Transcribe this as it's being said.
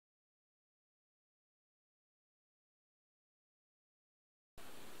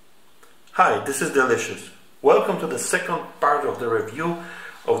Hi, this is Delicious. Welcome to the second part of the review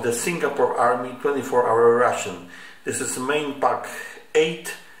of the Singapore Army 24-hour ration. This is main pack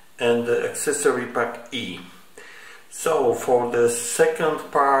 8 and the accessory pack E. So for the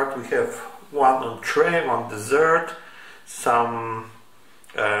second part we have one entree, one dessert, some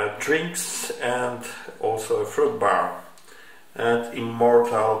drinks and also a fruit bar and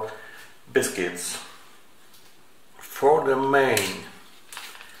immortal biscuits. For the main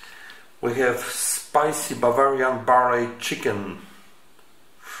we have spicy Bavarian barley chicken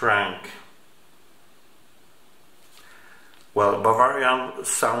frank. Well, Bavarian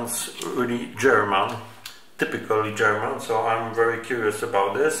sounds really German, typically German, so I'm very curious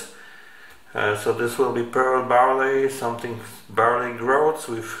about this. So this will be pearl barley, something barley groats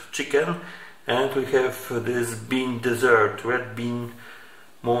with chicken, and we have this bean dessert, red bean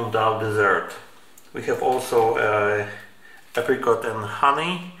moon dal dessert. We have also apricot and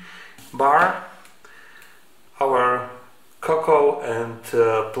honey bar, our cocoa and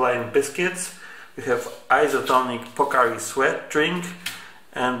plain biscuits. We have isotonic Pocari Sweat drink,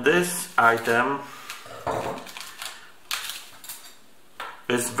 and this item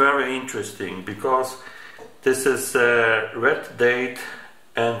is very interesting because this is red date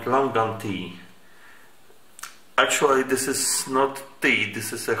and London tea. Actually this is not tea,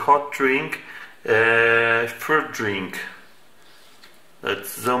 this is a hot drink, fruit drink.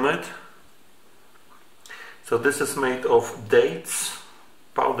 Let's zoom it. So this is made of dates,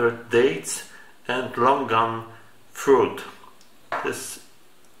 powdered dates and longan fruit. This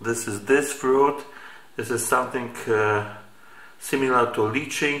is this fruit. This is something similar to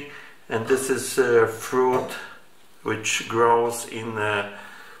lychee, and this is fruit which grows in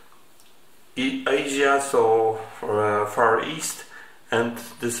Asia, so Far East, and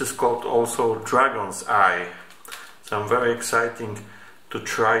this is called also dragon's eye. So I'm very excited to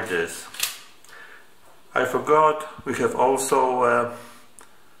try this. I forgot, we have also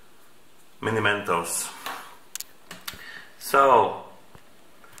mini Mentos. So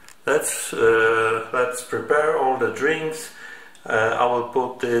let's prepare all the drinks. I will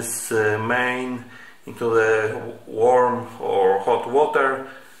put this main into the warm or hot water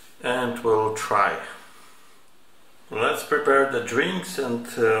and we'll try. Let's prepare the drinks and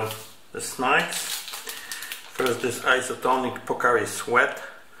the snacks. First, this isotonic Pocari Sweat,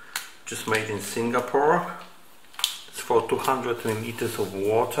 just made in Singapore. It's for 200 milliliters of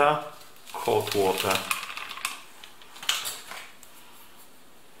water, cold water.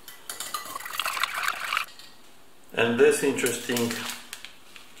 And this interesting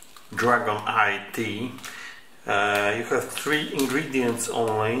dragon eye tea. You have 3 ingredients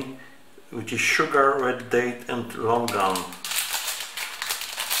only, which is sugar, red date and longan.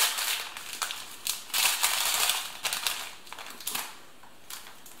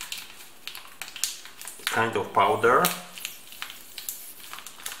 Kind of powder.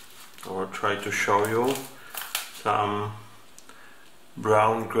 I will try to show you some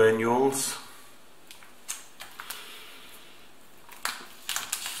brown granules.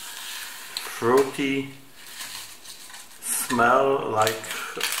 Fruity smell, like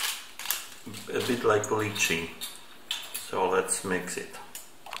a bit like lychee. So let's mix it.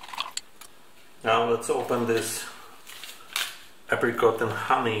 Now let's open this apricot and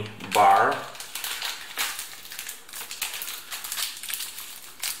honey bar.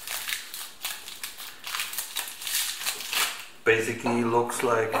 Basically looks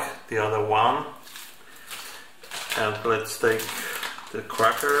like the other one. And let's take the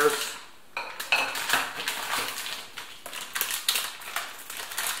crackers.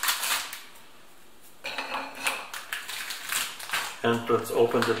 And let's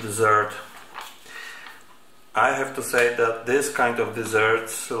open the dessert. I have to say that this kind of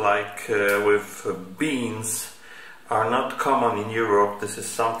desserts, like with beans, are not common in Europe. This is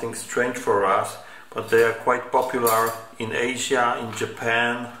something strange for us, but they are quite popular in Asia, in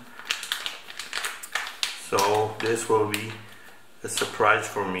Japan. So this will be a surprise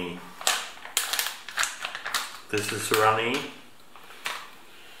for me. This is runny.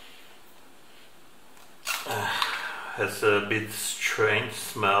 Has a bit strange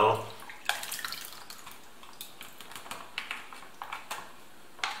smell.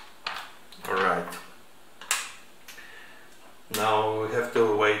 Alright. Now we have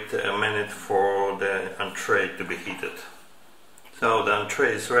to wait a minute for the entree to be heated. So the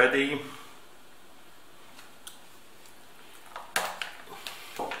entree is ready.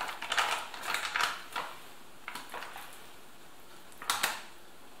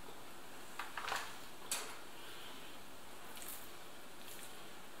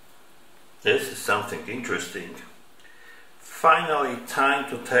 This is something interesting. finally time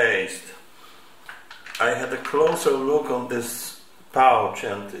to taste. I had a closer look on this pouch,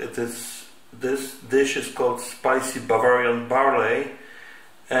 and this dish is called spicy Bavarian barley,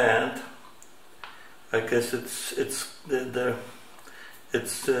 and I guess the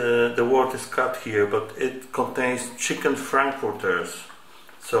word is cut here, but it contains chicken frankfurters,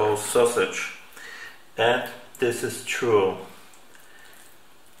 so sausage, and this is true.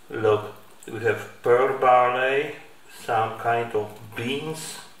 Look, we have pearl barley, some kind of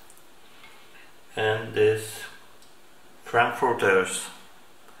beans, and this frankfurters.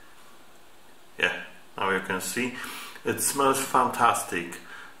 Yeah, now you can see it smells fantastic.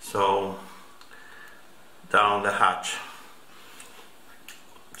 So down the hatch.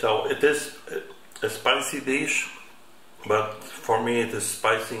 So it is a spicy dish, but for me it is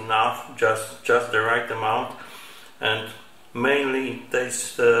spicy enough, just the right amount, and mainly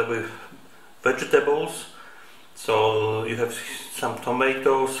tastes with vegetables. So you have some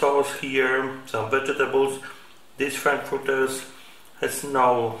tomato sauce here, some vegetables. This frankfurters has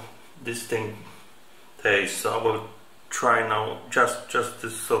no distinct taste, so I will try now just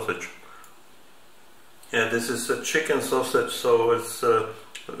this sausage. Yeah, this is a chicken sausage, so it's a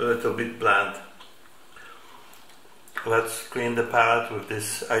little bit bland. Let's clean the palate with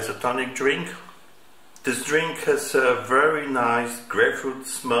this isotonic drink. This drink has a very nice grapefruit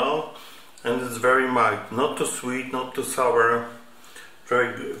smell, and it's very mild, not too sweet, not too sour.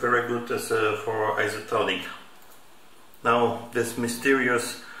 Very good as for isotonic. Now this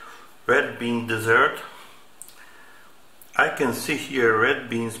mysterious red bean dessert. I can see here red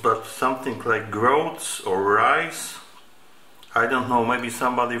beans, but something like groats or rice. I don't know, maybe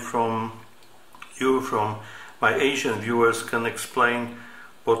somebody from my Asian viewers can explain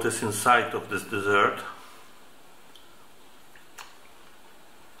what is inside of this dessert.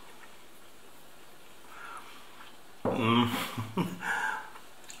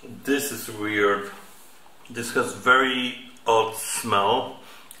 This is weird. This has very odd smell.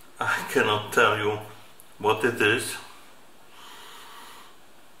 I cannot tell you what it is.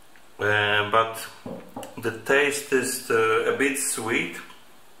 But the taste is a bit sweet,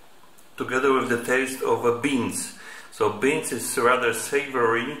 together with the taste of beans. So beans is rather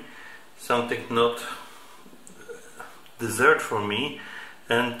savory, something not dessert for me,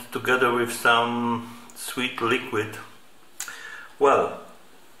 and together with some sweet liquid. Well,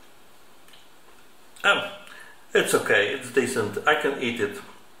 it's okay, it's decent, I can eat it,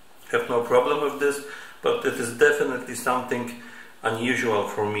 have no problem with this, but it is definitely something unusual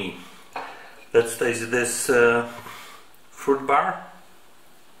for me. Let's taste this fruit bar.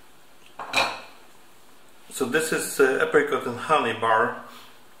 So this is apricot and honey bar,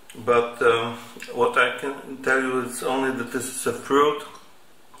 but what I can tell you is only that this is a fruit,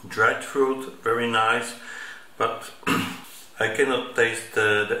 dried fruit, very nice, but I cannot taste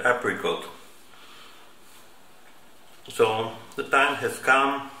the apricot. So the time has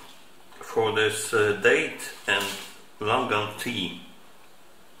come for this date and longan tea.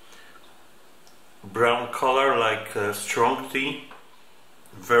 Brown color like strong tea,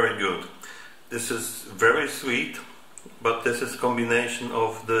 very good. This is very sweet, but this is combination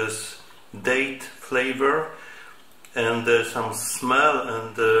of this date flavor and some smell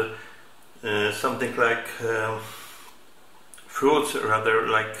and something like fruits, rather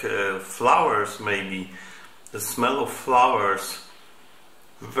like flowers maybe. The smell of flowers,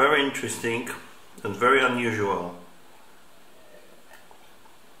 very interesting and very unusual.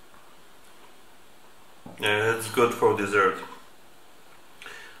 It's good for dessert.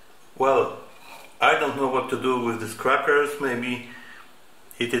 Well, I don't know what to do with these crackers. Maybe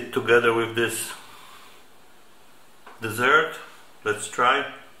eat it together with this dessert. Let's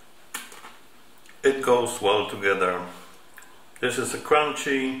try. It goes well together. This is a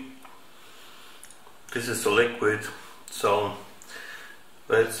crunchy, this is a liquid, so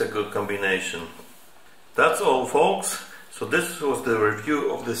that's a good combination. That's all, folks. So this was the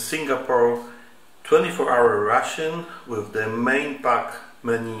review of the Singapore 24-hour ration with the main pack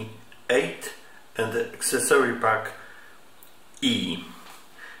menu 8 and the accessory pack E.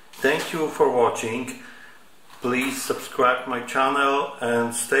 Thank you for watching. Please subscribe my channel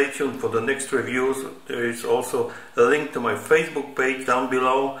and stay tuned for the next reviews. There is also a link to my Facebook page down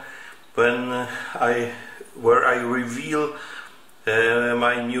below where I reveal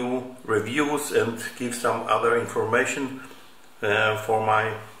my new reviews and give some other information for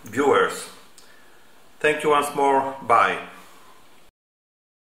my viewers. Thank you once more. Bye.